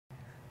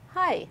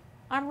Hi,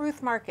 I'm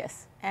Ruth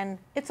Marcus, and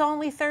it's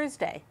only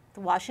Thursday, the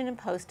Washington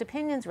Post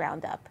Opinions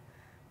Roundup.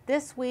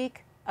 This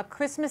week, a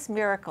Christmas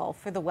miracle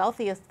for the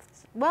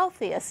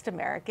wealthiest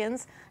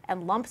Americans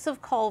and lumps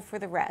of coal for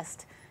the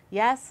rest.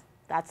 Yes,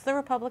 that's the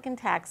Republican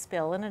tax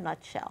bill in a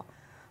nutshell.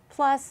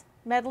 Plus,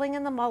 meddling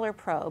in the Mueller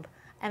probe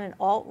and an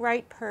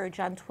alt-right purge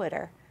on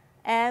Twitter.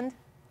 And,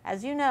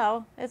 as you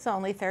know, it's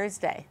only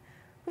Thursday.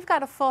 We've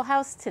got a full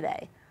house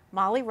today.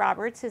 Molly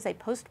Roberts is a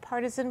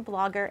post-partisan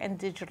blogger and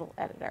digital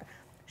editor.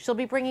 She'll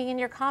be bringing in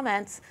your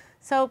comments,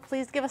 so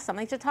please give us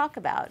something to talk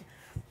about.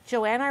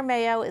 Joanne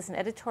Armeo is an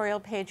editorial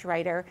page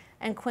writer,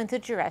 and Quinta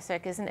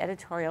Jurecic is an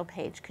editorial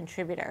page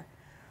contributor.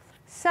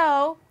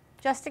 So,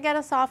 just to get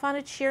us off on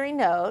a cheery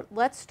note,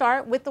 let's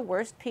start with the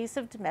worst piece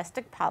of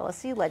domestic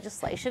policy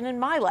legislation in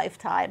my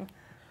lifetime,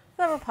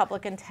 the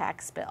Republican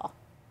tax bill.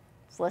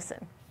 Let's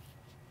listen.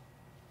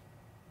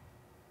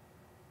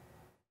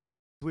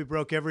 We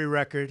broke every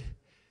record.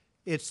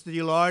 It's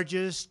the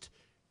largest,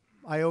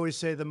 I always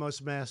say the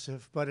most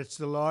massive, but it's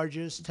the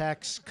largest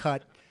tax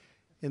cut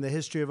in the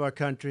history of our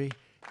country.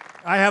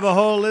 I have a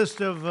whole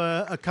list of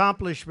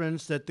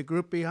accomplishments that the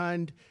group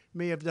behind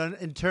me have done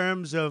in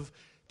terms of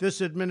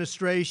this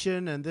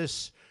administration and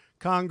this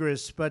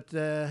Congress, but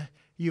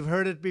you've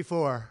heard it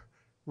before.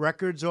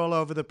 Records all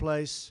over the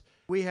place.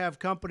 We have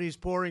companies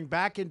pouring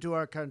back into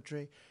our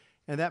country,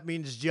 and that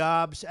means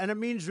jobs, and it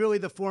means really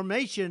the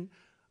formation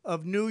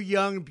of new,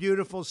 young,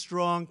 beautiful,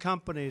 strong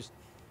companies.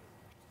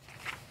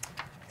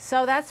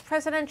 So that's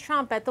President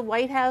Trump at the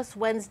White House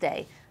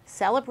Wednesday,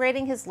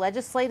 celebrating his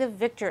legislative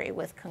victory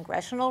with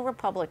congressional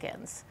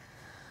Republicans.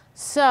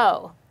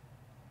 So,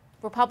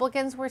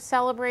 Republicans were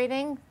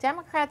celebrating.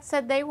 Democrats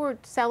said they were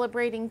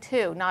celebrating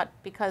too, not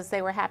because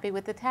they were happy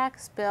with the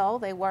tax bill,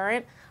 they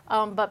weren't,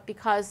 but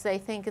because they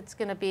think it's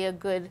going to be a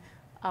good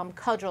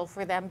cudgel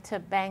for them to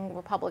bang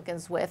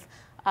Republicans with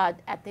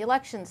at the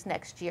elections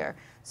next year.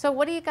 So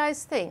what do you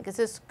guys think? Is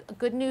this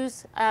good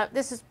news?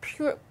 This is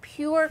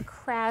pure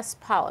crass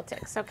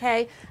politics,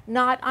 okay?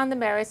 Not on the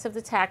merits of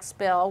the tax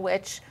bill,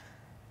 which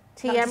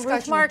TM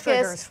Ruth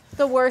Marcus,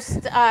 the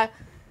worst.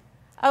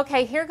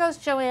 Okay, here goes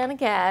Joanne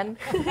again.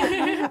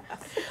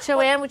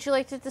 Joanne, would you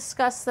like to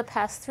discuss the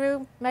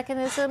pass-through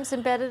mechanisms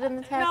embedded in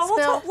the tax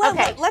bill?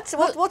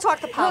 We'll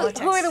talk the politics.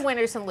 Who are the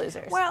winners and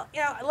losers? Well, you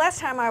know, last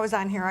time I was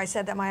on here, I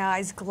said that my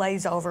eyes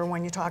glaze over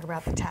when you talk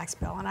about the tax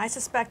bill, and I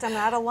suspect I'm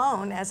not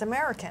alone as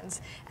Americans.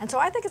 And so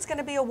I think it's going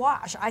to be a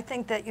wash. I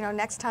think that, you know,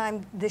 next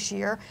time this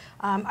year,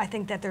 I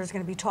think that there's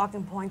going to be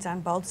talking points on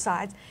both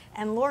sides.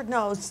 And Lord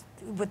knows,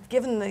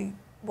 given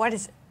what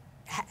has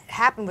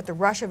happened with the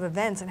rush of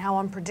events and how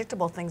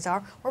unpredictable things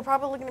are, we're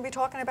probably going to be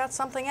talking about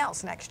something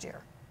else next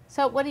year.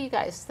 So what do you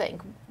guys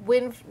think?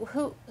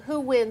 Who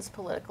wins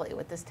politically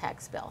with this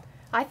tax bill?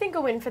 I think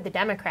a win for the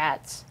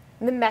Democrats.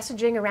 The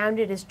messaging around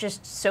it is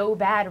just so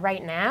bad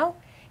right now,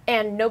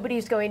 and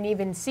nobody's going to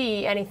even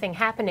see anything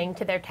happening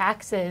to their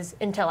taxes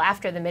until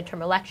after the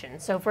midterm election.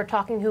 So if we're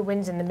talking who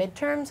wins in the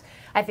midterms,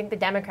 I think the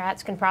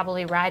Democrats can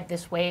probably ride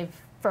this wave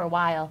for a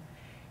while.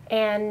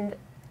 And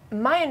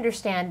my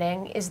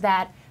understanding is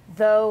that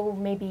though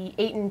maybe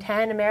 8 in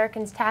 10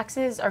 Americans'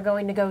 taxes are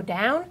going to go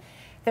down,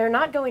 they're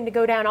not going to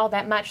go down all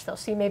that much. They'll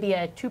see maybe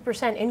a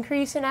 2%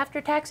 increase in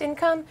after-tax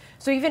income.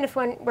 So even if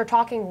we're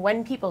talking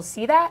when people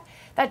see that,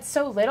 that's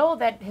so little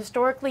that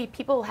historically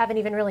people haven't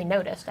even really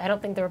noticed. I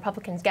don't think the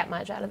Republicans get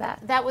much out of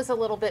that. That was a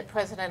little bit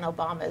President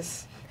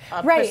Obama's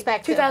right,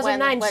 perspective.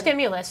 2009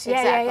 stimulus.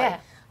 Exactly.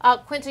 Yeah.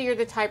 Quinta, you're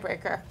the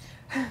tiebreaker.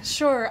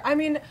 Sure. I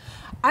mean,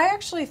 I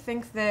actually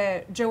think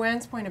that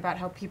Joanne's point about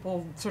how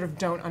people sort of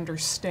don't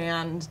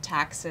understand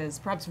taxes,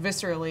 perhaps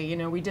viscerally, you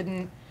know,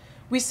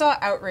 we saw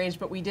outrage,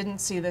 but we didn't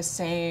see the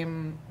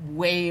same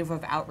wave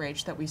of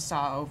outrage that we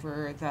saw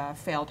over the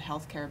failed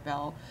healthcare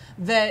bill,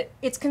 that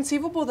it's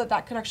conceivable that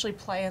that could actually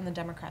play in the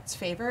Democrats'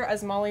 favor.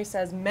 As Molly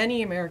says,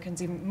 many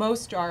Americans, even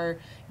most, are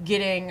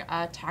getting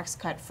a tax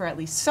cut for at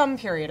least some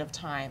period of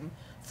time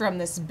from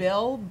this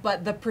bill,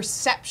 but the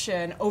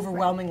perception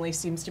overwhelmingly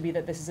seems to be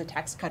that this is a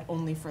tax cut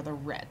only for the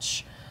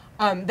rich.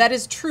 That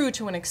is true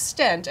to an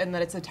extent, and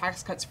that it's the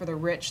tax cuts for the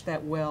rich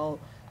that will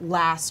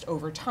last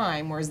over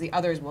time, whereas the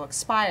others will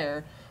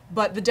expire.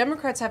 But the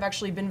Democrats have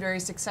actually been very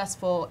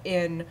successful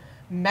in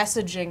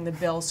messaging the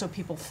bill so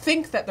people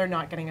think that they're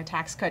not getting a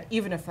tax cut,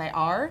 even if they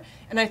are.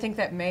 And I think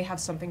that may have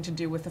something to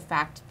do with the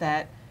fact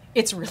that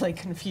it's really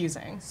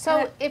confusing.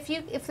 So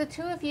if the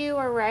two of you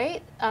are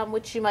right,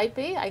 which you might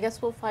be, I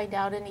guess we'll find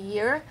out in a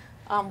year,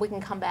 we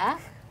can come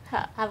back,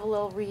 have a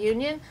little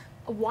reunion.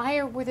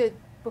 Why were the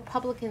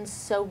Republicans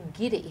so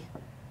giddy?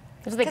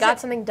 Because they got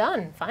something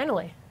done,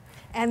 finally.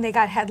 And they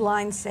got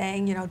headlines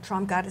saying, you know,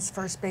 Trump got his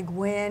first big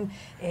win.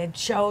 It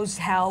shows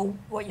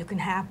what you can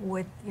have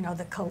with, you know,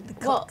 the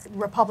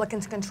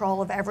Republicans'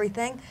 control of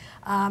everything,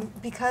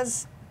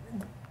 because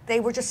they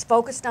were just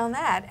focused on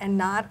that and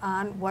not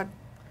on what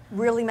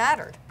really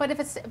mattered. But if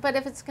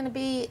it's going to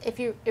be,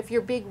 if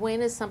your big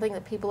win is something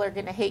that people are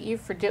going to hate you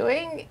for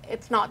doing,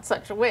 it's not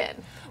such a win.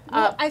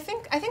 Well, I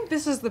think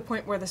this is the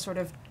point where the sort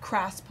of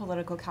crass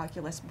political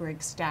calculus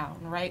breaks down,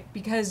 right?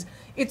 Because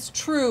it's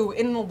true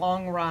in the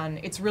long run,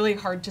 it's really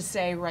hard to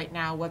say right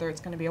now whether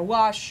it's going to be a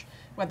wash,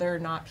 whether or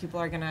not people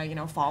are going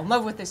to, fall in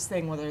love with this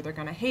thing, whether they're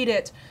going to hate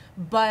it.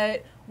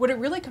 But what it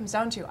really comes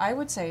down to, I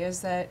would say,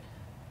 is that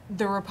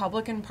the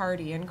Republican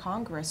Party in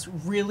Congress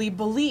really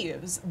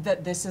believes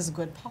that this is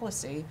good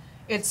policy.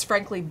 It's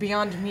frankly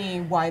beyond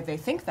me why they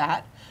think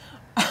that.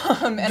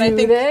 And I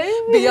think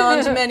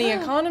beyond many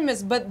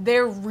economists, but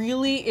they're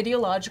really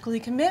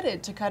ideologically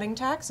committed to cutting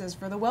taxes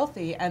for the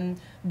wealthy. And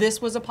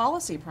this was a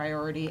policy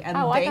priority, and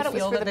they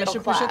feel that they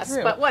should push it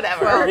through. But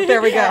whatever. Well,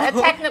 there we go.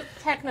 A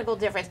technical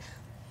difference.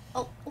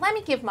 Let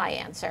me give my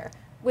answer,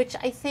 which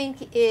I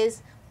think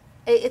is,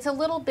 it's a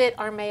little bit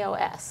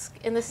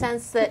Armeo-esque in the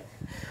sense that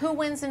who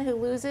wins and who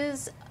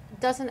loses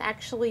doesn't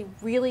actually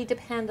really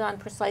depend on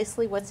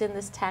precisely what's in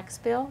this tax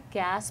bill,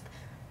 gasp.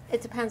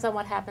 It depends on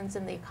what happens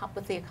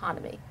with the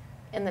economy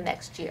in the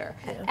next year.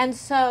 Yeah. And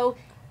so,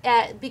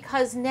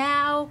 because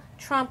now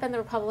Trump and the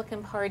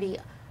Republican Party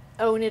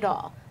own it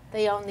all.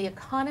 They own the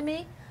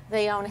economy,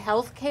 they own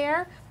health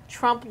care.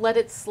 Trump let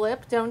it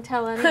slip, don't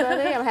tell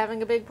anybody. I'm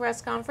having a big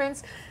press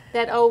conference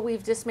that,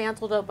 we've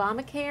dismantled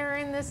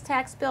Obamacare in this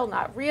tax bill.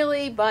 Not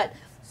really, but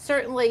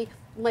certainly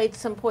laid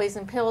some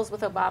poison pills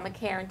with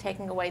Obamacare and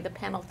taking away the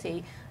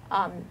penalty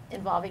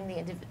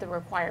involving the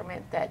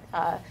requirement that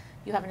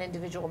you have an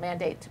individual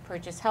mandate to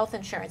purchase health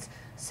insurance.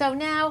 So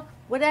now,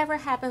 whatever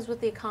happens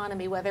with the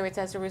economy, whether it's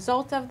as a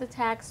result of the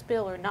tax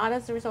bill or not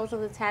as a result of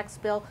the tax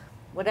bill,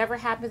 whatever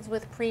happens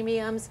with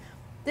premiums,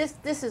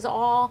 this is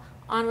all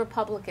on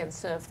Republicans.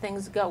 So if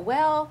things go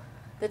well,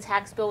 the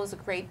tax bill was a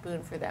great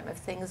boon for them. If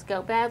things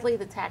go badly,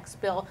 the tax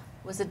bill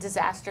was a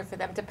disaster for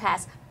them to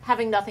pass,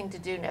 having nothing to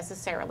do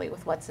necessarily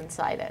with what's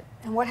inside it.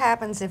 And what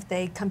happens if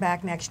they come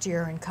back next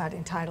year and cut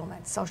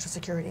entitlements, Social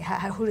Security?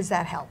 Who does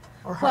that help,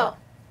 or her? Well,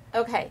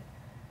 okay.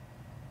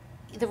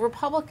 The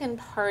Republican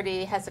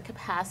Party has a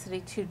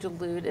capacity to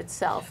delude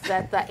itself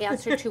that the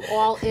answer to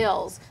all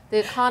ills, the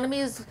economy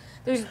is,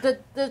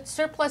 the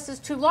surplus is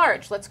too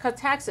large, let's cut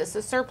taxes.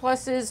 The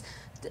surplus is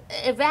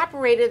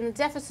evaporated and the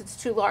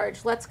deficit's too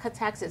large, let's cut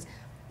taxes.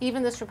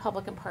 Even this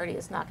Republican Party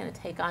is not going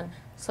to take on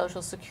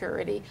Social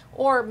Security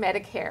or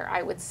Medicare,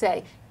 I would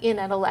say, in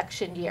an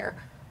election year.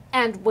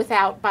 And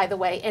without, by the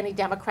way, any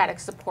Democratic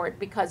support,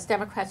 because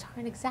Democrats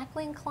aren't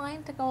exactly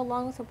inclined to go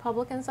along with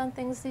Republicans on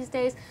things these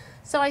days.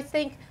 So I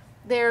think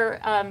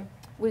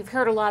we've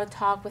heard a lot of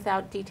talk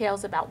without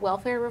details about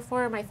welfare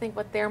reform. I think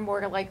what they're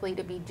more likely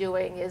to be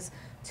doing is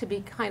to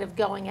be kind of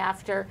going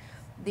after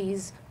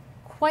these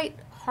quite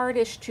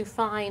hardish to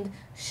find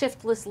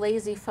shiftless,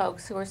 lazy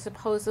folks who are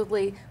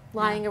supposedly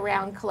lying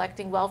around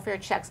collecting welfare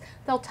checks.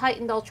 They'll try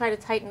to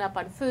tighten up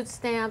on food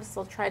stamps,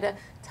 they'll try to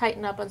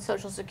tighten up on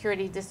Social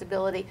Security,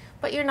 disability,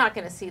 but you're not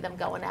going to see them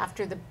going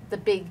after the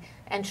big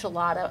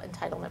enchilada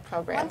entitlement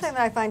programs. One thing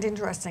that I find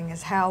interesting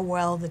is how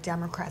well the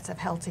Democrats have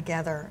held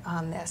together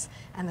on this,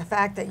 and the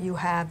fact that you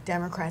have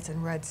Democrats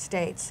in red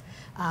states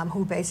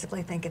who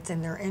basically think it's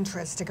in their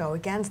interest to go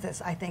against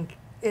this, I think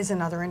is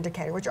another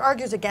indicator, which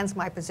argues against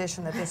my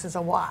position that this is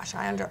a wash.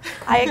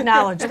 I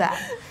acknowledge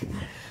that.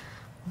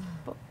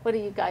 What do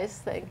you guys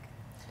think?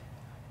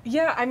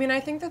 Yeah, I mean,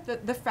 I think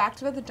that the fact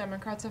that the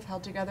Democrats have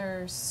held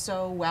together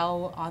so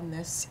well on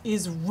this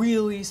is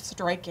really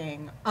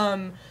striking.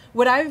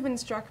 What I've been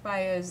struck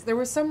by is there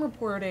was some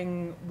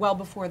reporting well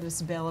before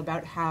this bill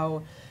about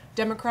how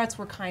Democrats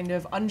were kind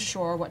of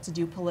unsure what to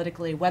do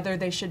politically, whether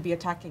they should be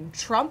attacking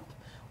Trump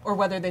or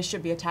whether they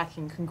should be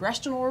attacking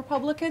congressional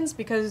Republicans,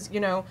 because,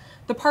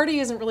 the party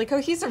isn't really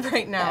cohesive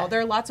right now. Yeah. There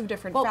are lots of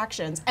different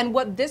factions. And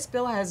what this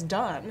bill has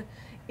done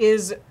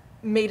is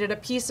made it a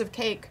piece of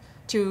cake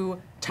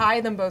to tie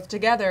them both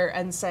together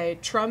and say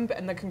Trump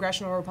and the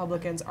congressional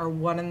Republicans are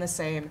one and the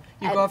same.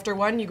 You go after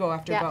one, you go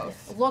after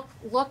both.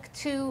 Look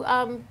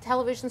to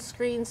television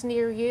screens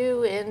near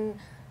you in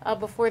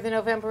before the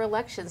November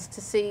elections to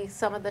see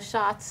some of the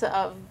shots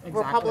of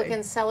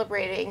Republicans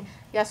celebrating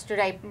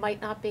yesterday. Might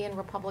not be in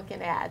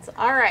Republican ads.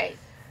 All right.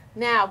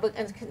 Now,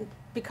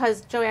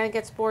 because Joanna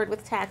gets bored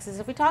with taxes,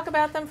 if we talk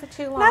about them for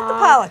too long. Not the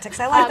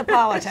politics. I like the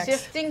politics.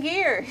 Shifting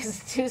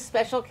gears to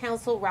Special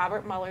Counsel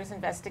Robert Mueller's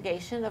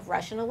investigation of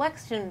Russian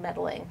election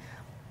meddling.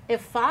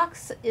 If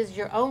Fox is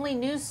your only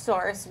news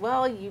source,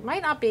 well, you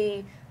might not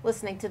be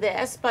listening to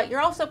this, but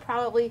you're also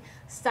probably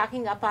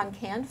stocking up on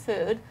canned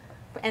food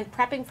and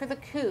prepping for the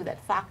coup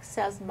that Fox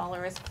says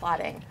Mueller is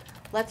plotting.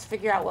 Let's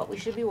figure out what we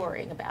should be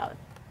worrying about.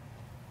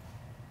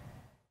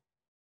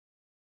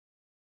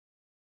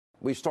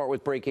 We start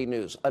with breaking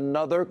news.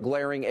 Another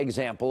glaring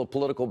example of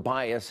political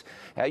bias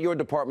at your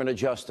Department of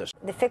Justice.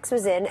 The fix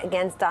was in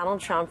against Donald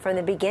Trump from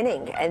the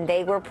beginning, and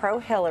they were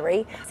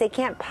pro-Hillary. They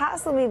can't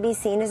possibly be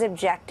seen as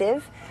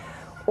objective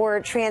or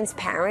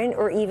transparent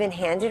or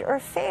even-handed or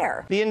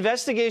fair. The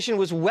investigation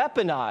was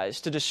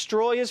weaponized to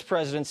destroy his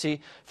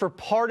presidency for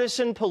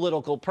partisan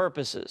political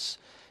purposes.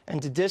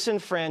 and to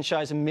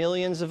disenfranchise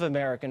millions of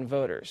American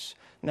voters.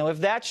 Now, if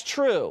that's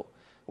true,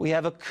 we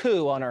have a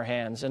coup on our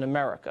hands in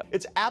America.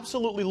 It's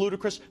absolutely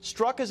ludicrous.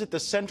 Strzok is at the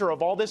center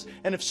of all this,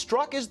 and if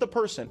Strzok is the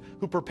person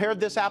who prepared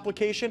this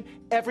application,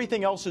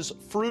 everything else is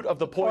fruit of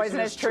the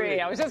poisonous tree.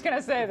 I was just going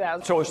to say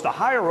that. So it's the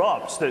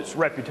higher-ups that's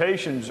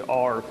reputations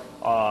are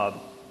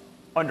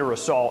under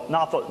assault,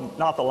 not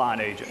the line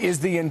agents. Is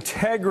the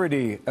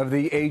integrity of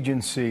the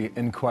agency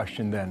in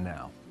question then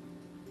now?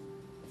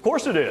 Of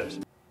course it is.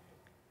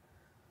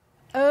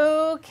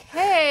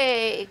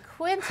 Okay,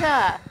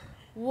 Quinta,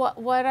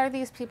 what are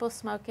these people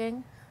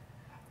smoking?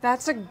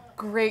 That's a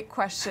great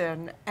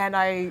question, and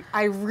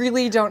I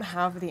really don't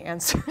have the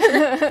answer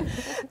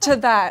to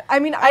that. I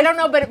mean, I don't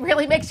know, but it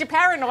really makes you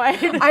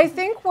paranoid. I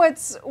think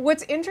what's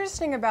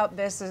interesting about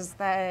this is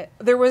that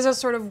there was a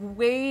sort of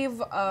wave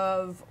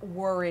of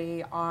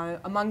worry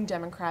among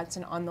Democrats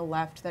and on the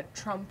left that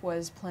Trump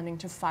was planning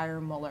to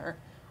fire Mueller.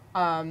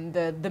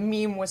 The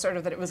meme was sort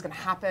of that it was going to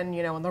happen,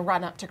 you know, in the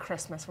run up to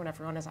Christmas when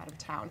everyone is out of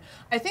town.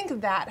 I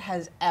think that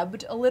has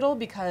ebbed a little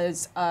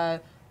because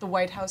the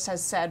White House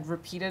has said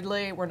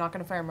repeatedly, we're not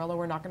going to fire Mueller,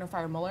 we're not going to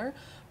fire Mueller.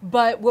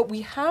 But what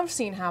we have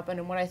seen happen,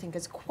 and what I think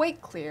is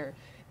quite clear,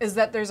 is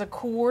that there's a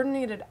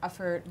coordinated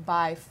effort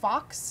by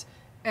Fox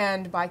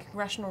and by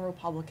congressional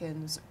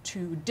Republicans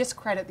to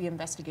discredit the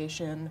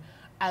investigation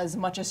as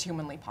much as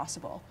humanly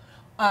possible.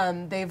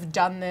 They've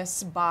done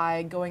this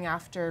by going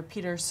after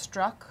Peter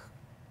Strzok,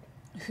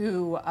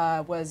 who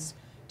was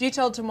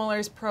detailed to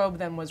Mueller's probe,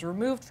 then was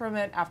removed from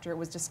it after it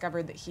was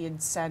discovered that he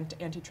had sent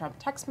anti-Trump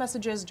text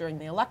messages during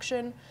the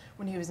election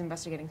when he was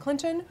investigating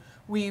Clinton.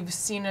 We've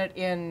seen it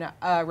in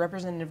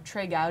Representative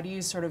Trey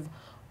Gowdy's sort of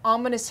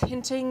ominous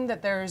hinting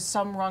that there's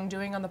some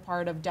wrongdoing on the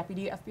part of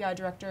Deputy FBI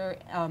Director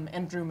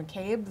Andrew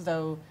McCabe,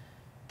 though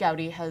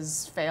Gowdy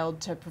has failed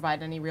to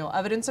provide any real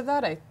evidence of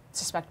that, I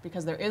suspect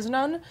because there is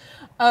none.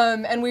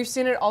 And we've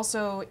seen it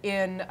also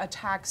in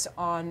attacks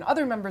on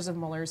other members of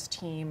Mueller's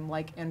team,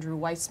 like Andrew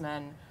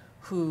Weissman,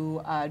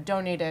 who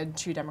donated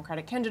to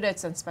Democratic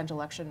candidates and spent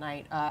election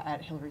night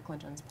at Hillary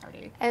Clinton's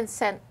party. And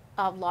sent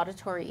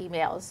laudatory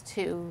emails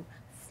to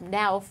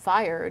now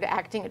fired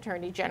Acting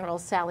Attorney General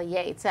Sally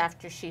Yates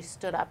after she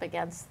stood up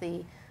against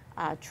the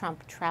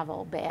Trump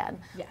travel ban.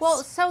 Yes. Well,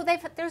 so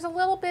there's a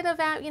little bit of,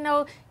 you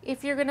know,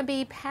 if you're going to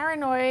be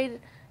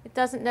paranoid, it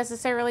doesn't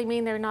necessarily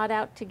mean they're not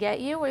out to get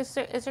you. Is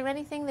there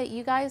anything that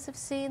you guys have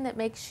seen that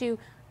makes you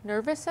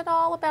nervous at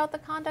all about the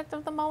conduct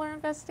of the Mueller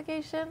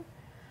investigation?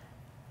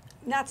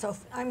 Not so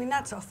far.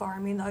 I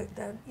mean,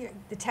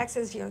 the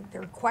texts,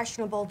 they're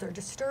questionable, they're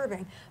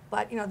disturbing.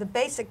 But the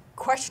basic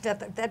question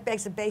that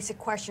begs a basic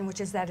question, which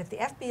is that if the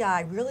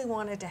FBI really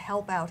wanted to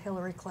help out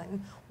Hillary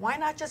Clinton, why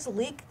not just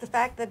leak the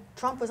fact that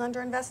Trump was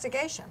under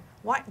investigation?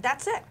 Why?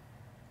 That's it.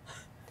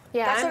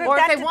 Yeah, or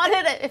if they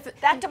wanted it,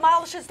 that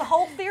demolishes the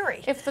whole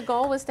theory. If the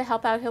goal was to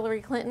help out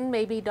Hillary Clinton,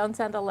 maybe don't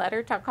send a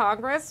letter to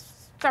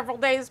Congress several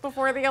days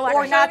before the election.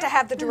 Or not to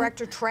have the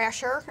director trash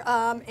her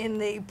in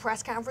the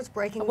press conference,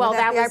 breaking well, with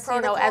that FBI was,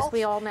 protocol. as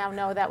we all now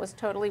know, that was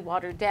totally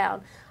watered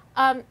down.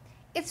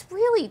 It's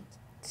really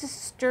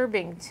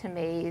disturbing to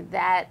me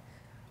that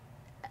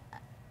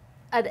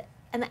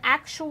an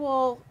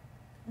actual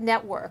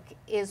network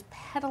is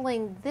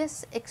peddling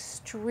this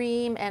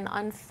extreme and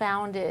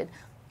unfounded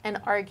an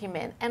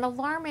argument and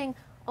alarming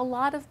a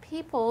lot of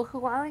people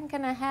who aren't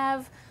going to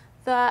have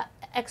the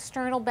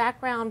external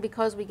background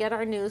because we get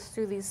our news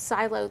through these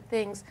siloed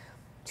things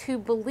to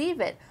believe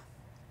it.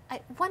 I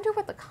wonder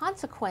what the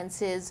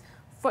consequence is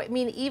for, I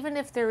mean, even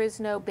if there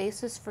is no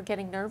basis for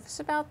getting nervous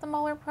about the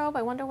Mueller probe,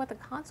 I wonder what the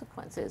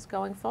consequence is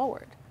going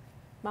forward.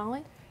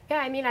 Molly? Yeah,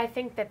 I mean, I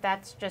think that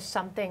that's just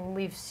something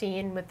we've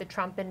seen with the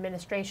Trump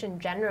administration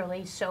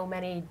generally, so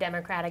many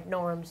democratic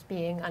norms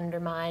being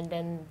undermined,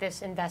 and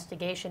this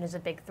investigation is a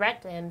big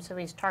threat to him, so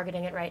he's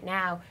targeting it right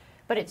now.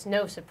 But it's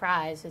no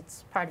surprise.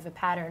 It's part of a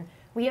pattern.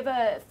 We have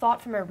a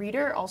thought from a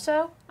reader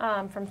also,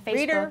 from Facebook.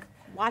 Reader,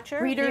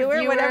 watcher, reader,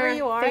 viewer, whatever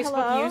you are.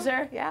 Facebook Hello.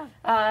 user.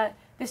 Yeah.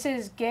 This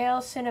is Gail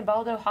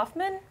Sinibaldo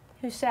Hoffman,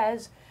 who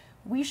says,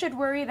 "We should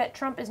worry that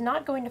Trump is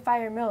not going to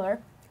fire Mueller,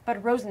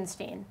 but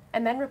Rosenstein,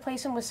 and then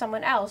replace him with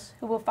someone else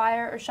who will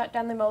fire or shut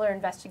down the Mueller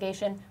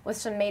investigation with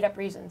some made-up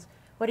reasons."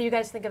 What do you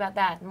guys think about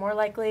that? More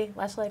likely,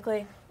 less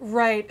likely?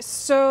 Right.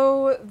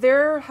 So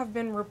there have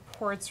been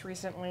reports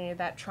recently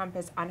that Trump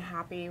is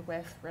unhappy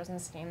with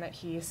Rosenstein, that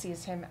he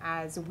sees him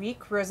as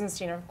weak.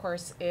 Rosenstein, of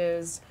course,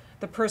 is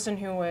the person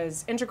who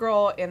was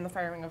integral in the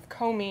firing of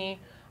Comey,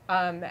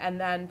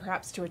 and then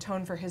perhaps to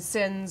atone for his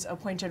sins,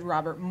 appointed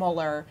Robert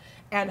Mueller,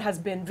 and has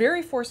been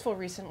very forceful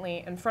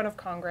recently in front of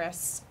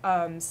Congress,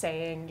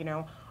 saying,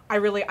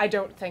 I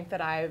don't think that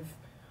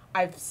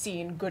I've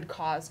seen good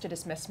cause to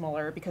dismiss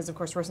Mueller because, of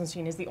course,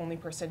 Rosenstein is the only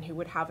person who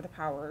would have the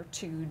power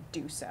to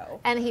do so.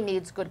 And he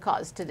needs good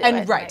cause to do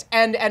it. Right.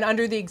 And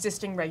under the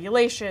existing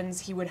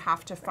regulations, he would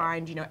have to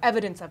find,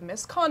 evidence of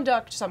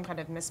misconduct, some kind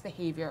of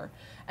misbehavior.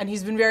 And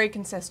he's been very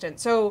consistent.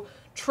 So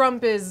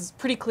Trump is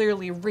pretty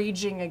clearly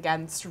raging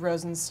against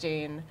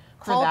Rosenstein,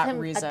 for Called that him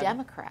reason. a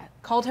Democrat.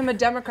 Called him a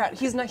Democrat.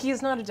 He is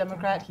not a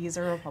Democrat. He's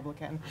a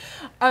Republican.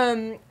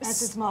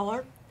 As is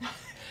Mueller.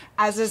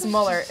 As is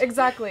Mueller,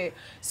 exactly.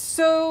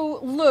 So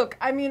look,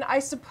 I mean, I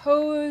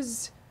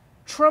suppose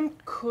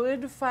Trump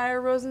could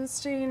fire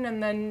Rosenstein,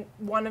 and then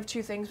one of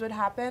two things would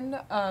happen.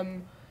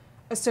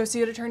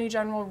 Associate Attorney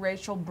General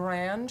Rachel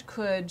Brand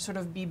could sort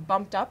of be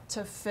bumped up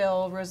to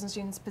fill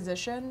Rosenstein's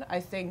position.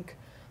 I think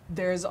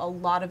there's a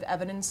lot of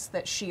evidence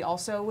that she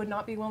also would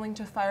not be willing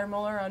to fire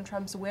Mueller on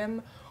Trump's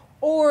whim.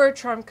 Or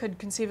Trump could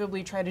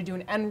conceivably try to do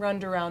an end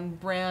run around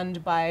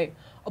Brand by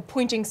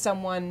appointing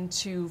someone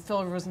to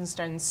fill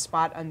Rosenstein's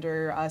spot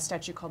under a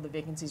statute called the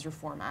Vacancies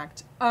Reform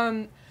Act.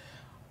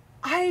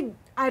 I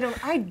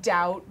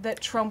doubt that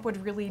Trump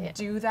would really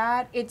do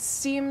that. It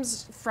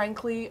seems,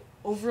 frankly,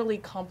 overly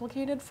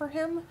complicated for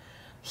him.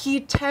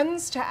 He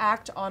tends to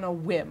act on a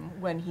whim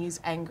when he's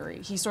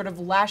angry. He sort of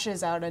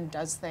lashes out and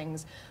does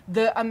things.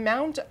 The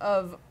amount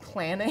of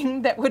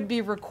planning that would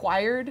be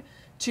required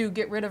to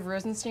get rid of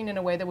Rosenstein in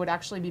a way that would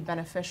actually be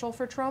beneficial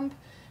for Trump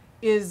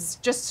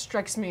just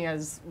strikes me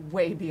as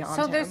way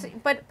beyond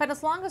him. But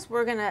as long as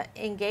we're going to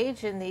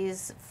engage in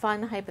these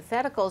fun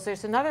hypotheticals,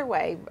 there's another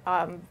way,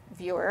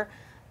 viewer,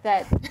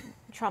 that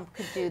Trump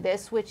could do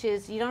this, which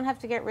is you don't have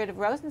to get rid of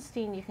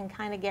Rosenstein. You can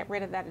kind of get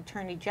rid of that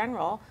attorney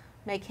general,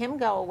 make him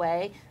go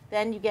away.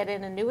 Then you get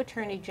in a new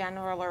attorney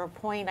general or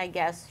appoint, I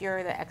guess,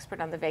 you're the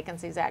expert on the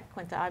Vacancies Act,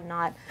 Quinta, I'm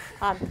not,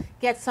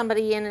 get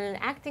somebody in an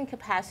acting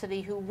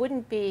capacity who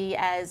wouldn't be,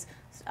 as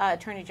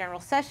Attorney General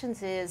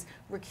Sessions is,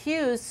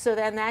 recused, so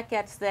then that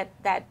gets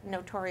that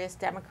notorious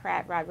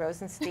Democrat, Rod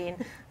Rosenstein,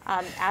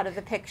 out of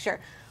the picture.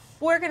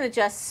 We're going to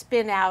just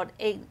spin out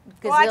a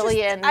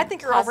gazillion I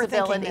think you're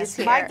overthinking this.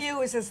 Here. My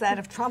view is that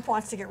if Trump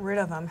wants to get rid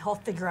of him, he'll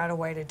figure out a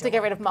way to do it. To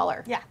get rid of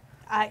Mueller. Yeah.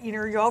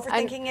 You're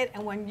overthinking it,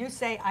 and when you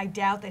say, I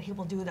doubt that he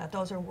will do that,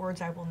 those are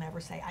words I will never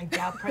say. I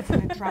doubt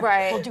President Trump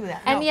will do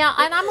that. And no. yeah,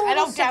 and I'm a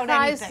little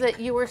surprised that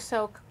you were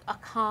so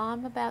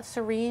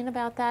serene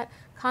about that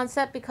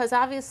concept, because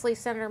obviously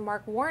Senator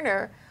Mark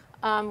Warner,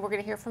 we're going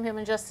to hear from him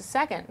in just a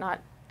second, not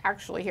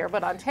actually here,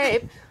 but on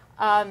tape,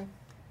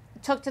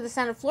 took to the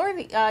Senate floor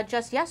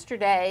just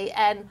yesterday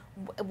and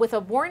with a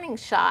warning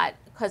shot,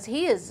 because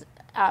he is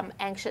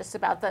anxious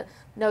about the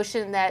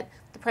notion that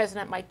the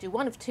president might do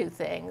one of two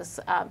things,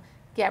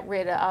 get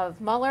rid of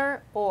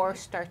Mueller or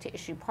start to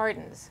issue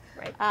pardons.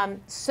 Right.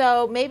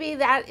 So maybe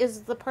that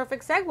is the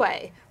perfect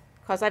segue,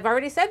 because I've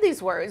already said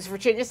these words.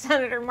 Virginia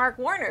Senator Mark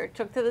Warner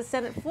took to the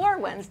Senate floor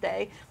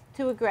Wednesday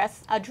to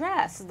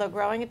address the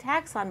growing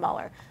attacks on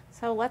Mueller.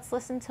 So let's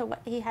listen to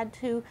what he had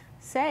to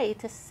say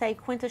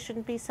Quinta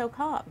shouldn't be so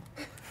calm.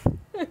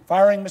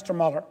 Firing Mr.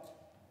 Mueller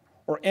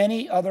or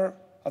any other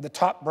of the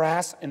top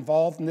brass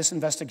involved in this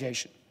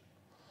investigation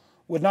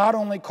would not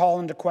only call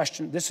into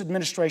question this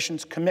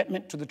administration's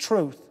commitment to the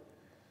truth,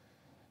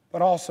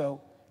 but also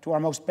to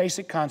our most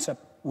basic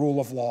concept, rule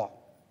of law.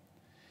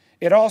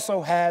 It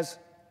also has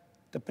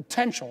the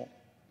potential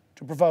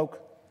to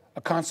provoke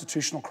a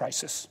constitutional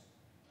crisis.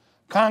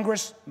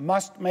 Congress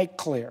must make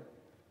clear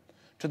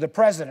to the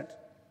president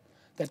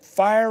that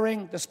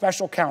firing the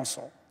special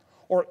counsel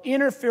or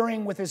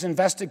interfering with his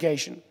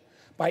investigation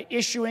by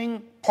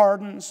issuing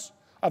pardons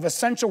of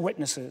essential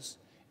witnesses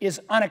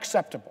is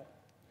unacceptable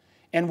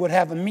and would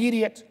have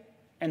immediate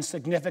and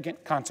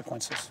significant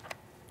consequences.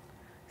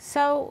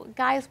 So,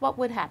 guys, what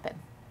would happen?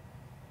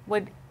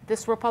 Would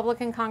this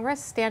Republican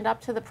Congress stand up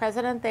to the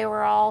president they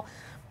were all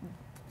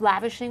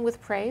lavishing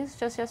with praise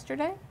just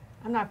yesterday?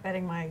 I'm not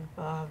betting my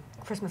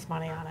Christmas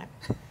money on it.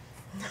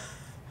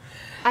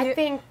 I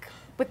think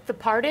with the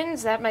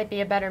pardons, that might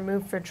be a better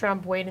move for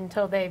Trump. Wait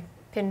until they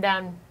pin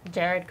down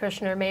Jared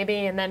Kushner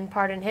maybe and then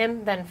pardon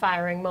him, than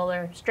firing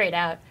Mueller straight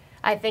out.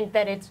 I think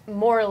that it's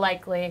more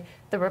likely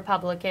the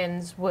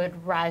Republicans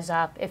would rise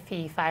up if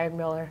he fired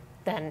Mueller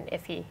than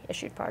if he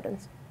issued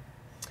pardons.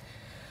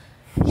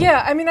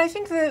 Yeah, I mean, I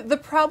think the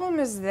problem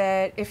is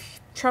that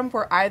if Trump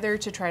were either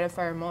to try to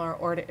fire Mueller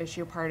or to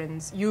issue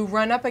pardons, you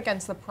run up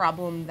against the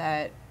problem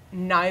that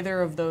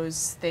neither of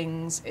those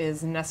things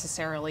is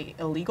necessarily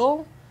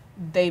illegal.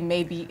 They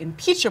may be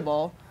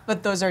impeachable,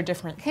 but those are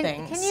different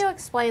things. Can you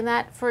explain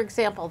that? For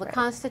example, the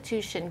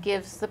Constitution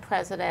gives the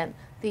president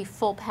the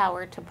full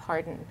power to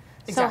pardon.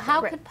 Exactly. So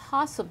how could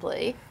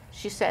possibly,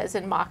 she says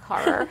in mock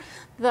horror,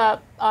 the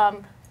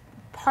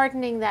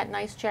pardoning that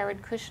nice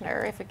Jared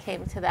Kushner, if it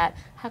came to that,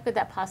 how could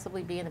that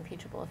possibly be an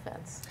impeachable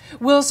offense?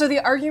 Well, so the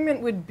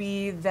argument would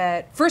be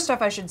that, first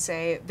off, I should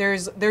say,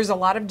 there's a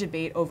lot of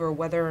debate over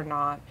whether or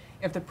not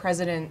if the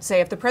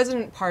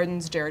president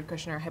pardons Jared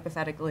Kushner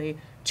hypothetically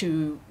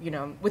to,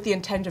 with the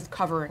intent of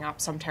covering up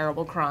some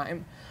terrible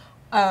crime,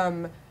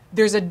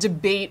 there's a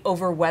debate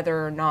over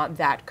whether or not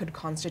that could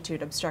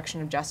constitute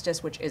obstruction of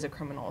justice, which is a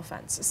criminal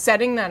offense.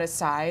 Setting that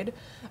aside,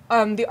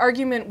 the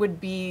argument would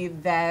be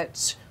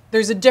that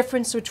there's a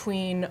difference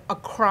between a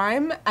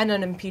crime and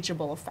an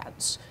impeachable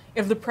offense.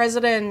 If the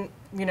president,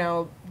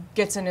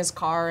 gets in his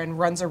car and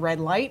runs a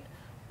red light,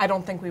 I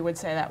don't think we would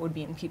say that would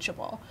be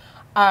impeachable.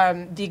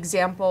 The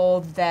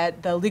example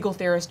that the legal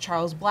theorist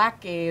Charles Black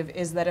gave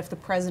is that if the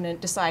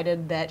president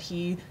decided that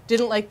he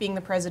didn't like being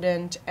the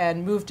president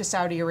and moved to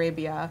Saudi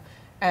Arabia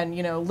and,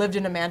 you know, lived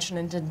in a mansion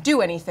and didn't do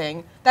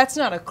anything, that's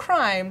not a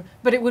crime,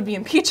 but it would be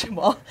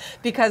impeachable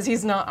because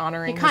he's not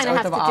honoring his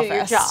oath of office. You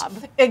kind of have to do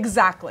your job.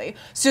 Exactly.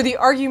 So the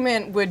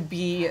argument would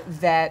be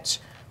that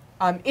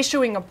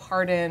issuing a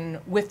pardon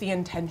with the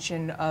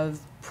intention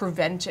of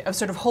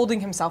sort of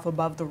holding himself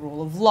above the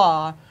rule of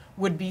law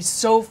would be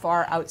so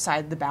far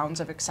outside the bounds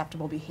of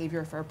acceptable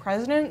behavior for a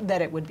president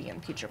that it would be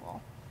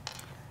impeachable.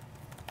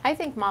 I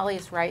think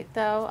Molly's right,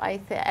 though.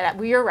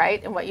 You're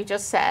right in what you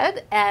just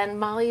said, and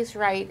Molly's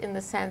right in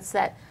the sense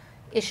that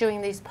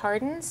issuing these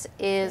pardons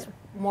is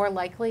more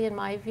likely, in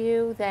my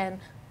view, than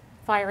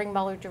firing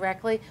Mueller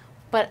directly.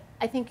 But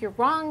I think you're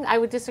wrong. I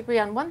would disagree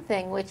on one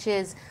thing, which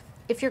is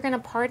if you're going to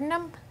pardon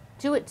him,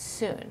 do it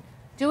soon.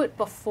 Do it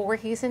before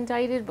he's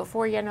indicted,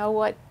 before you know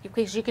what,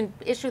 because you can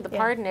issue the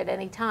pardon at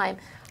any time.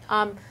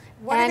 And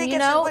you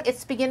know,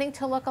 it's beginning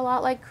to look a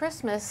lot like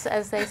Christmas,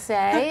 as they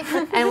say,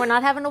 and we're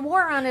not having a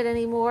war on it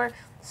anymore.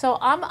 So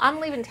I'm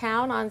leaving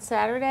town on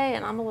Saturday,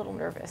 and I'm a little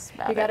nervous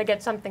about it. You got to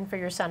get something for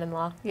your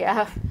son-in-law.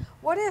 Yeah.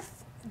 What if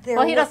there?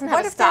 Well, he doesn't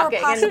have a stocking,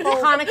 and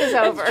Hanukkah's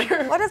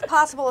over. What if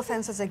possible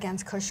offenses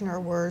against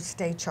Kushner were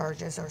state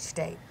charges or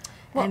state?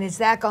 Well, and is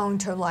that going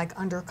to like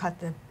undercut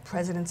the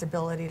president's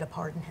ability to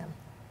pardon him?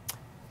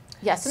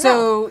 Yes. And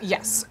no.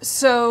 Yes.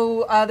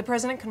 So the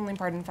president can only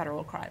pardon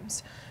federal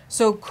crimes.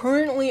 So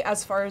currently,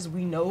 as far as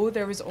we know,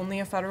 there was only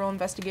a federal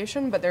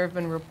investigation, but there have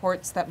been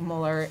reports that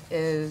Mueller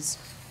is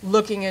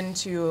looking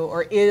into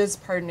or is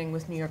pardoning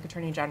with New York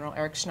Attorney General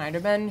Eric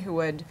Schneiderman, who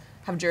would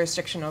have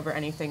jurisdiction over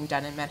anything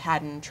done in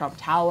Manhattan, Trump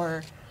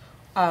Tower.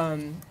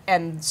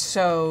 And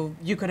so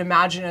you could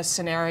imagine a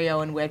scenario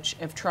in which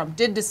if Trump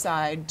did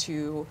decide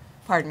to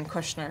pardon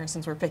Kushner,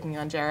 since we're picking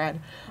on Jared,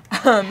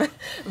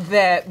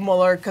 that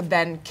Mueller could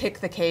then kick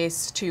the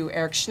case to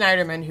Eric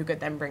Schneiderman, who could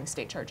then bring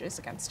state charges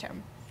against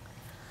him.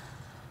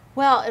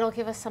 Well, it'll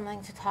give us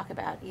something to talk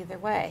about either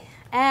way.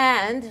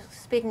 And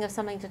speaking of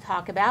something to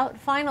talk about,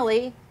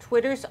 finally,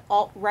 Twitter's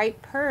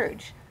alt-right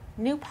purge.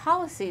 New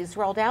policies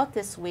rolled out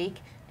this week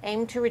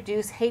aimed to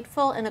reduce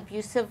hateful and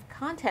abusive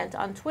content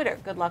on Twitter.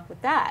 Good luck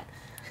with that.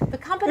 The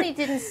company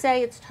didn't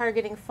say it's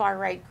targeting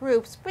far-right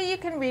groups, but you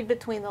can read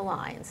between the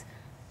lines.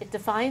 It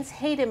defines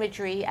hate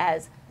imagery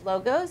as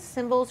logos,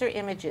 symbols, or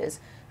images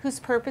whose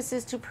purpose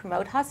is to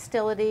promote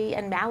hostility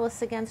and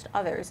malice against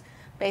others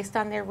based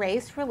on their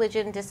race,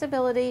 religion,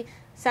 disability,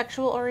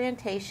 sexual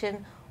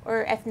orientation,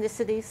 or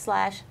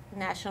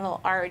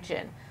ethnicity/national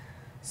origin.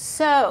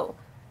 So,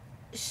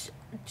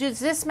 does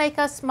this make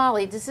us,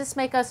 Molly, does this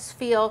make us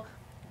feel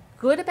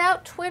good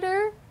about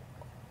Twitter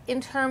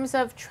in terms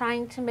of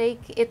trying to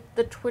make it,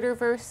 the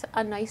Twitterverse,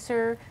 a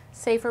nicer,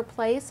 safer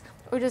place?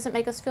 Or does it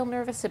make us feel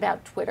nervous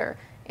about Twitter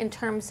in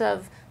terms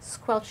of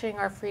squelching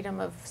our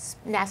freedom of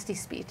nasty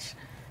speech?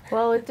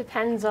 Well, it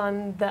depends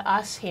on the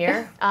us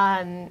here.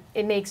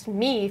 It makes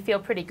me feel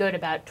pretty good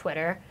about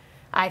Twitter.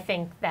 I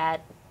think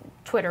that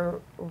Twitter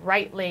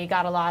rightly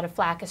got a lot of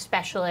flack,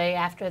 especially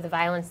after the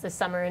violence this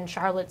summer in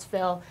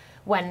Charlottesville,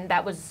 when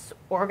that was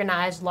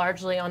organized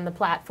largely on the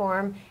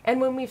platform. And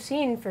when we've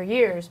seen for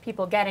years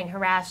people getting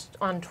harassed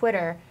on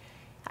Twitter,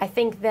 I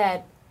think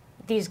that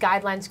these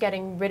guidelines,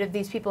 getting rid of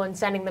these people and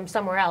sending them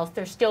somewhere else,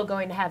 they're still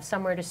going to have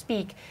somewhere to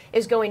speak,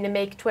 is going to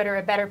make Twitter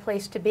a better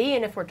place to be.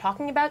 And if we're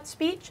talking about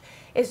speech,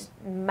 it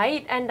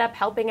might end up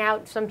helping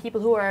out some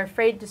people who are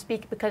afraid to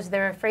speak because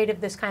they're afraid of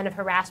this kind of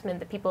harassment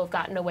that people have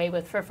gotten away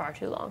with for far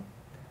too long.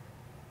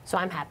 So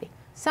I'm happy.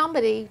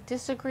 Somebody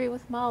disagree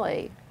with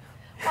Molly.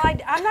 Well,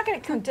 I'm not going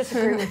to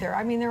disagree with her.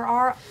 I mean, there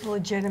are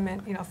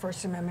legitimate,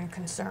 First Amendment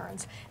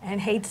concerns.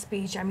 And hate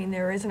speech, I mean,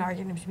 there is an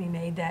argument to be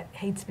made that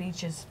hate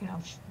speech is,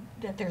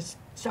 that there's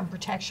some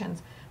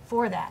protections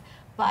for that.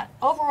 But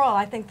overall,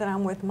 I think that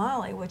I'm with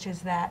Molly, which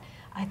is that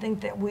I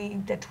think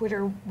that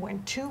Twitter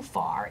went too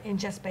far in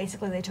just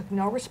basically they took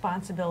no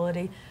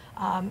responsibility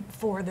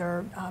for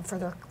their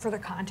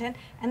content,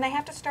 and they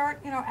have to start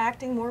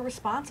acting more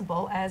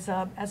responsible as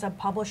a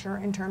publisher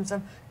in terms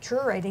of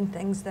curating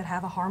things that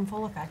have a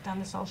harmful effect on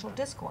the social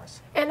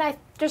discourse. And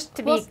just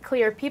to be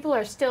clear, people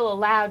are still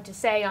allowed to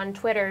say on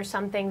Twitter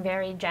something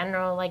very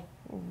general like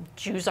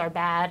Jews are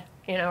bad,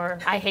 or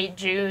I hate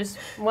Jews,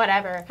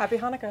 whatever. Happy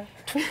Hanukkah.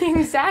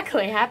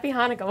 Exactly, happy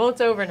Hanukkah. Well, it's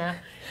over now.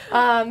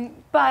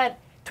 But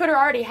Twitter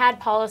already had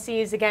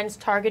policies against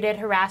targeted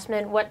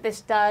harassment. What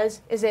this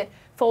does is it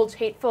folds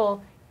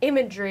hateful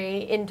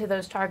imagery into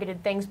those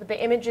targeted things, but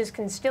the images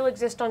can still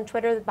exist on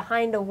Twitter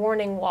behind a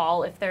warning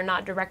wall if they're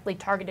not directly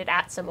targeted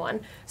at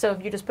someone. So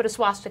if you just put a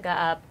swastika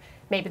up,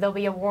 maybe there'll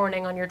be a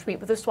warning on your tweet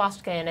with a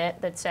swastika in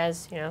it that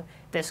says,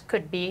 this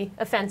could be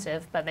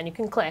offensive, but then you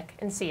can click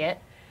and see it.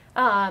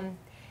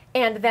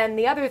 And then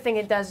the other thing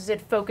it does is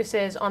it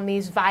focuses on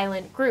these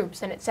violent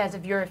groups, and it says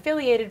if you're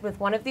affiliated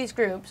with one of these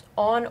groups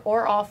on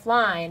or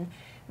offline,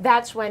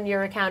 that's when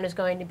your account is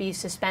going to be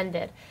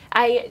suspended.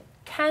 I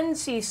can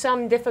see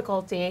some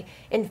difficulty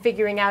in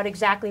figuring out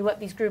exactly what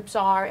these groups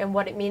are and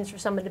what it means for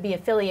someone to be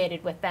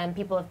affiliated with them.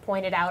 People have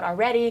pointed out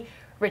already,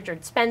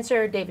 Richard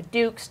Spencer, David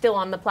Duke, still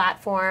on the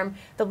platform,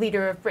 the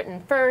leader of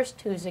Britain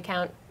First, whose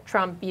account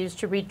Trump used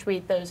to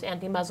retweet those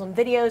anti-Muslim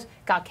videos,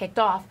 got kicked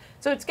off.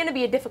 So it's going to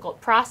be a difficult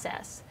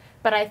process.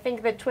 But I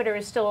think that Twitter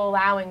is still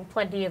allowing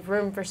plenty of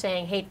room for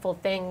saying hateful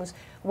things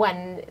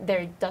when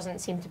there doesn't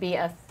seem to be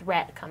a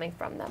threat coming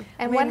from them.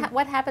 And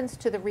what happens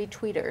to the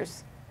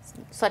retweeters,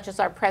 such as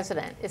our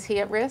president? Is he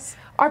at risk?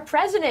 Our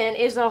president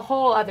is a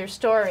whole other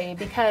story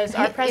because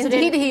our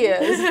president... Indeed he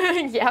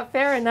is. Yeah,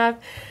 fair enough.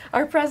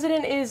 Our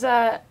president is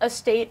a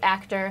state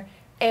actor,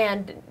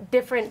 and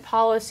different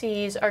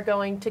policies are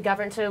going to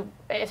govern. So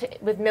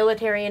with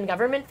military and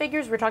government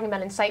figures, we're talking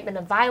about incitement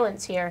of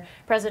violence here.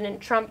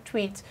 President Trump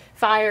tweets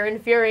fire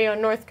and fury on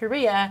North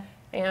Korea,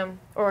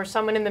 or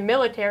someone in the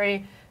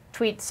military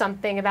tweets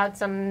something about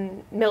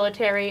some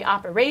military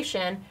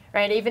operation,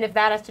 right? Even if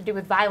that has to do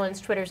with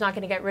violence, Twitter's not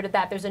going to get rid of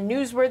that. There's a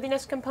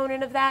newsworthiness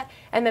component of that,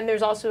 and then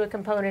there's also a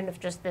component of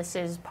just this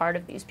is part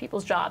of these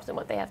people's jobs and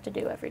what they have to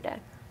do every day.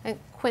 And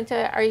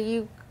Quinta, are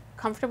you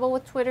comfortable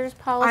with Twitter's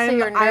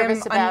policy or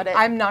nervous about it?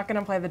 I'm not going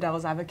to play the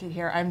devil's advocate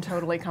here. I'm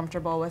totally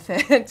comfortable with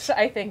it.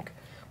 I think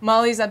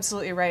Molly's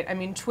absolutely right. I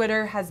mean,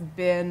 Twitter has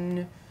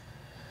been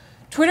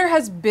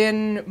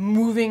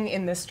moving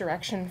in this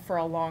direction for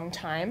a long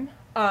time,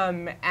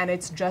 and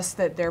it's just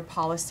that their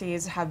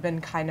policies have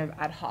been kind of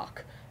ad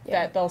hoc.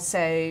 Yeah. That they'll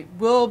say,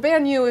 we'll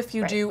ban you if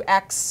you do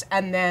X,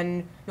 and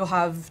then you'll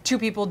have two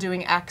people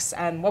doing X,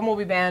 and one will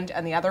be banned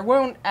and the other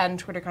won't, and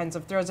Twitter kind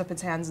of throws up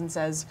its hands and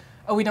says,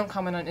 oh, we don't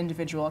comment on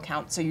individual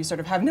accounts, so you sort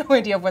of have no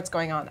idea of what's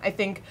going on. I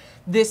think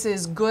this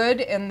is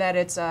good in that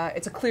it's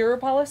a clearer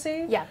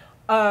policy. Yeah.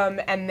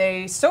 And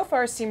they so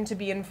far seem to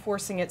be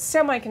enforcing it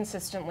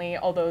semi-consistently,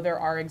 although there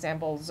are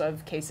examples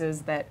of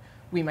cases that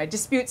we might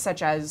dispute,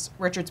 such as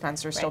Richard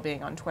Spencer still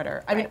being on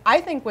Twitter. I mean,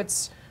 I think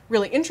what's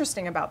really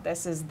interesting about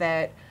this is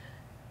that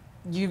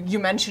you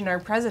mentioned our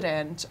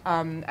president,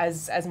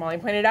 as Molly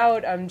pointed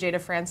out, Jada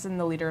Franson,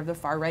 the leader of the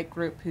far-right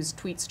group whose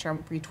tweets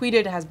Trump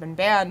retweeted, has been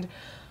banned.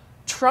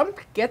 Trump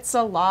gets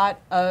a lot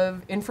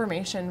of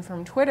information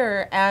from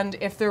Twitter, and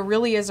if there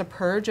really is a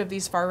purge of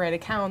these far-right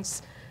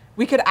accounts,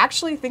 we could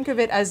actually think of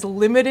it as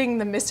limiting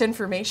the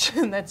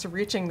misinformation that's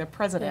reaching the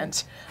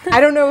president. Yeah.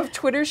 I don't know if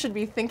Twitter should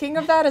be thinking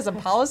of that as a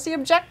policy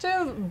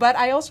objective, but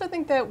I also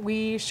think that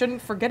we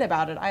shouldn't forget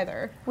about it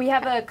either. We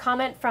have a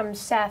comment from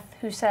Seth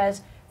who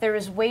says, there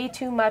is way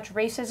too much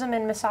racism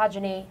and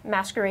misogyny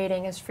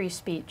masquerading as free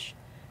speech.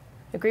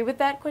 Agree with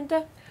that,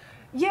 Quinta?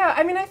 Yeah,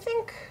 I mean, I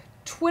think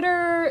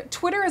Twitter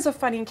is a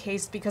funny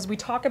case because we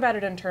talk about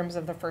it in terms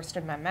of the First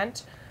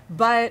Amendment,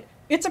 but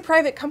it's a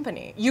private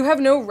company. You have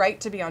no right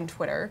to be on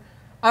Twitter.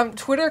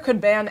 Twitter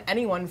could ban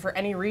anyone for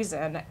any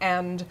reason,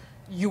 and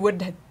you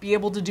would be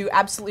able to do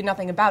absolutely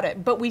nothing about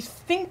it. But we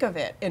think of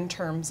it in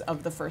terms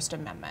of the First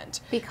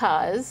Amendment.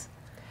 Because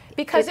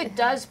it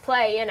does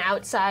play an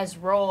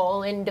outsized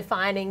role in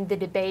defining the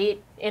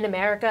debate in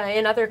America,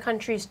 in other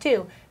countries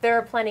too. There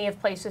are plenty of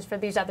places for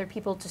these other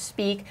people to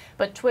speak,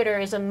 but Twitter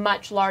is a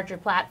much larger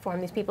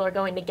platform. These people are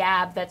going to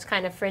Gab, that's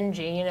kind of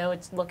fringy. You know,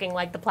 it's looking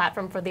like the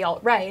platform for the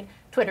alt-right.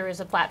 Twitter is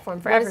a platform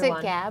for everyone. What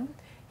is it, Gab?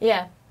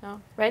 Yeah. Oh,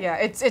 right? Yeah,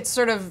 it's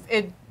sort of,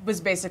 it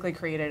was basically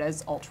created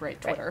as alt-right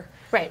Twitter.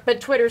 Right,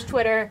 but Twitter's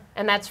Twitter,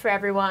 and that's for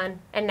everyone,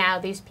 and now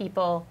these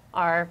people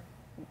are,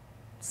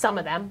 some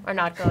of them are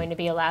not going to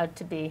be allowed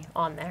to be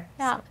on there.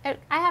 Yeah, so.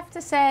 I have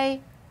to say,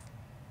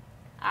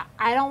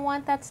 I don't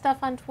want that stuff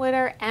on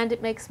Twitter, and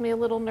it makes me a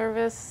little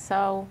nervous,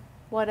 so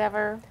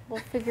whatever, we'll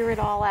figure it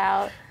all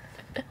out.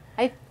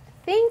 I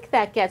think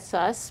that gets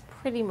us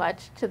pretty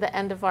much to the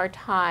end of our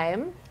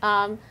time.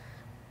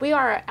 We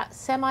are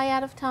semi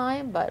out of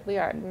time, but we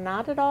are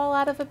not at all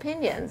out of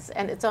opinions,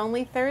 and it's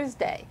only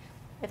Thursday.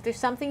 If there's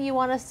something you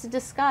want us to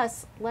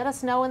discuss, let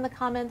us know in the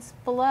comments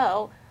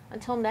below.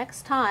 Until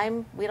next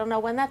time, we don't know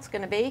when that's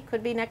going to be.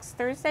 Could be next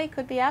Thursday,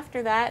 could be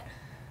after that.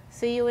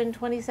 See you in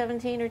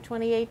 2017 or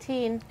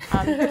 2018.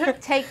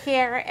 Take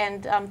care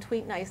and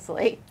tweet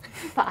nicely.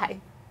 Bye.